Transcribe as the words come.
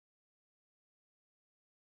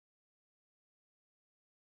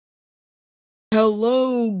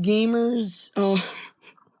Hello gamers.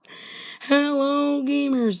 Hello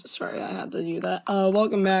gamers. Sorry, I had to do that.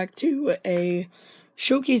 Welcome back to a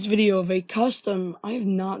showcase video of a custom. I have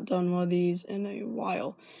not done one of these in a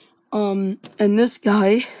while. And this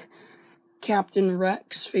guy, Captain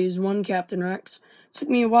Rex, Phase 1 Captain Rex, took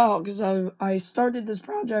me a while because I started this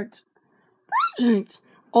project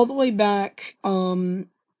all the way back, a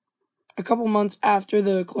couple months after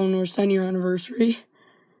the Clone Wars 10-year anniversary,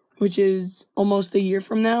 which is almost a year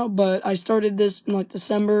from now, but I started this in,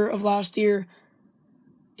 December of last year.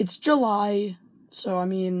 It's July, so,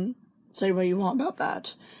 say what you want about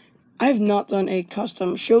that. I have not done a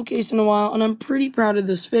custom showcase in a while, and I'm pretty proud of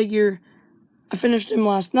this figure. I finished him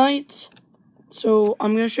last night, so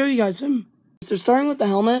I'm going to show you guys him. So, starting with the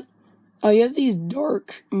helmet, he has these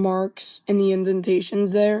dark marks in the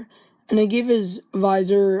indentations there, and I gave his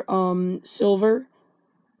visor, silver,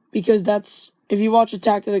 because that's, if you watch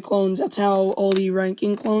Attack of the Clones, that's how all the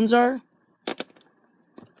ranking clones are.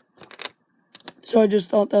 So I just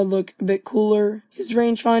thought that'd look a bit cooler. His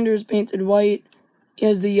rangefinder is painted white. He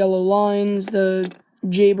has the yellow lines, the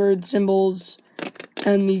Jaybird symbols,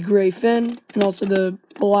 and the gray fin, and also the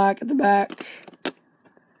black at the back.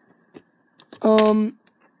 And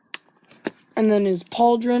then his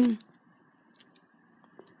pauldron.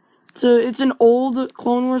 So it's an old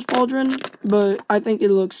Clone Wars pauldron, but I think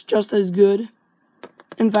it looks just as good.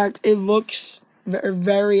 In fact, it looks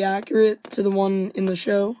very accurate to the one in the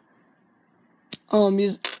show.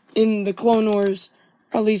 He's in the Clone Wars,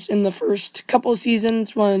 or at least in the first couple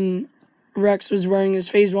seasons when Rex was wearing his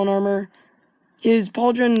Phase 1 armor, his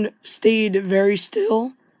pauldron stayed very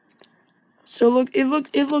still. So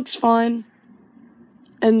it looks fine.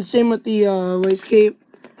 And same with the waist cape.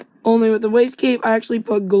 Only with the waist cape, I actually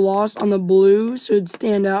put gloss on the blue so it'd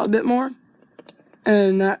stand out a bit more.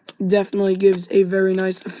 And that definitely gives a very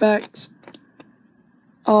nice effect.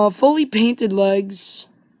 Fully painted legs,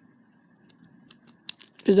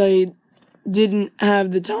 because I didn't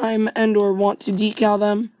have the time and or want to decal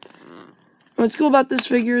them. What's cool about this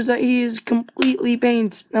figure is that he is completely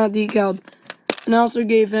paint, not decaled. And I also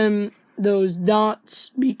gave him those dots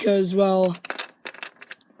because, well,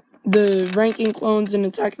 the ranking clones and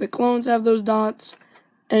Attack of the Clones have those dots,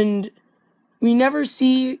 and we never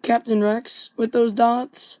see Captain Rex with those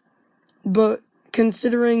dots, but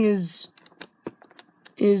considering his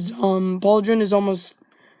pauldron is always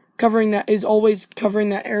covering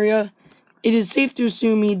that area, it is safe to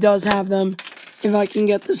assume he does have them. If I can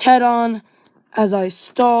get this head on as I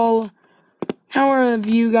stall. How have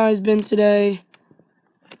you guys been today?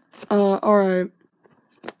 Alright.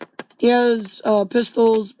 He has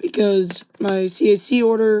pistols because my CAC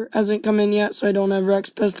order hasn't come in yet, so I don't have Rex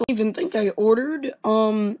pistols. I even think I ordered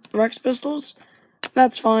Rex pistols.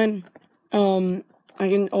 That's fine. I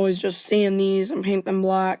can always just sand these and paint them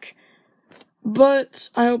black. But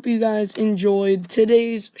I hope you guys enjoyed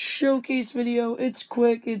today's showcase video. It's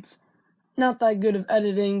quick. It's not that good of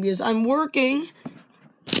editing because I'm working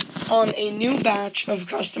on a new batch of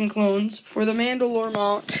custom clones for the Mandalore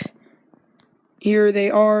mock. Here they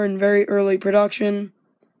are in very early production.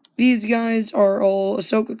 These guys are all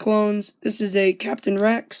Ahsoka clones. This is a Captain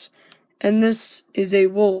Rex, and this is a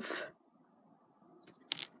Wolf.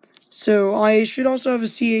 So I should also have a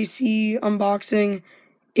CAC unboxing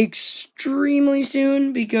extremely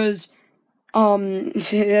soon because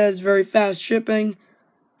it has very fast shipping,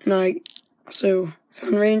 and I also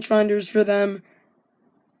found rangefinders for them.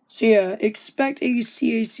 So yeah, expect a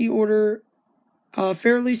CAC order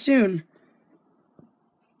fairly soon.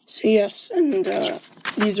 So yes, and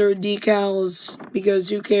these are decals because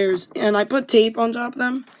who cares? And I put tape on top of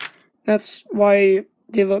them. That's why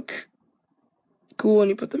they look cool when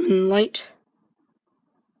you put them in light.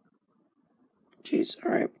 Jeez,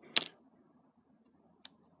 alright.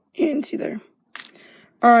 You can see there.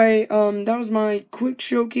 Alright, that was my quick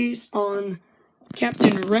showcase on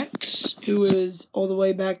Captain Rex, who is all the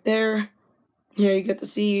way back there. Yeah, you get to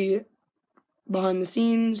see behind the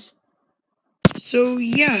scenes. So,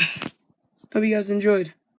 yeah. Hope you guys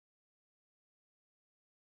enjoyed.